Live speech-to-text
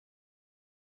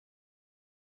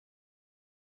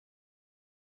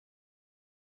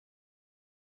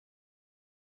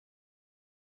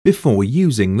Before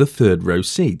using the third row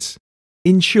seats,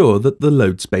 ensure that the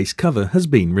load space cover has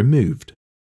been removed.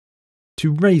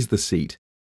 To raise the seat,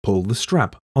 pull the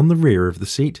strap on the rear of the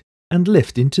seat and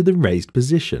lift into the raised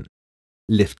position.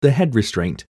 Lift the head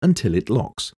restraint until it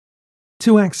locks.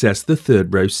 To access the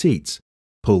third row seats,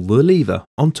 pull the lever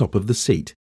on top of the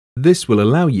seat. This will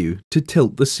allow you to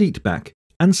tilt the seat back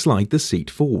and slide the seat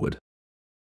forward.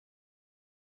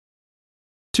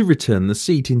 To return the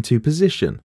seat into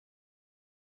position,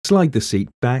 slide the seat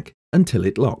back until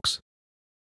it locks.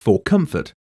 For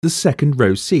comfort, the second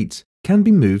row seats can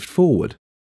be moved forward.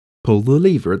 Pull the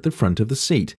lever at the front of the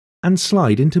seat and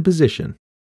slide into position.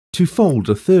 To fold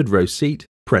a third row seat,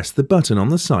 press the button on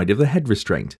the side of the head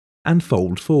restraint and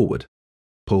fold forward.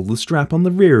 Pull the strap on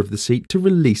the rear of the seat to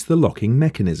release the locking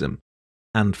mechanism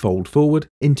and fold forward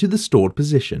into the stored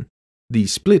position. The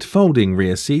split folding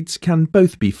rear seats can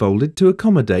both be folded to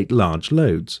accommodate large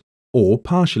loads, or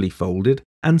partially folded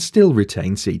and still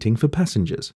retain seating for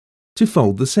passengers. To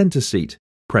fold the center seat,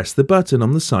 press the button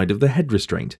on the side of the head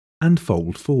restraint and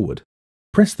fold forward.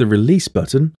 Press the release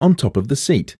button on top of the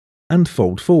seat and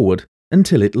fold forward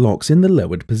until it locks in the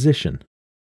lowered position.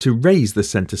 To raise the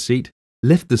center seat,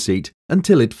 lift the seat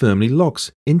until it firmly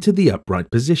locks into the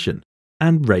upright position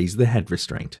and raise the head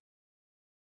restraint.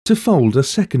 To fold a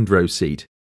second row seat,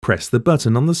 press the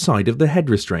button on the side of the head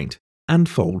restraint and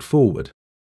fold forward.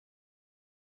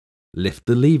 Lift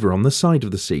the lever on the side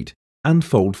of the seat and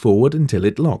fold forward until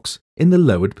it locks in the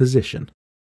lowered position.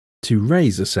 To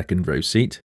raise a second row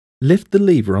seat, lift the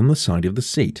lever on the side of the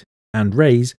seat and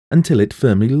raise until it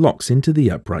firmly locks into the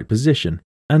upright position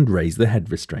and raise the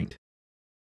head restraint.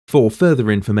 For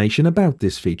further information about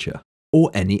this feature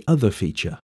or any other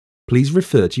feature, please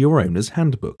refer to your owner's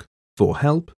handbook. For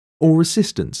help or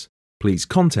assistance, please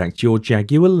contact your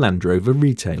Jaguar Land Rover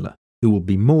retailer, who will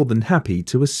be more than happy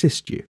to assist you.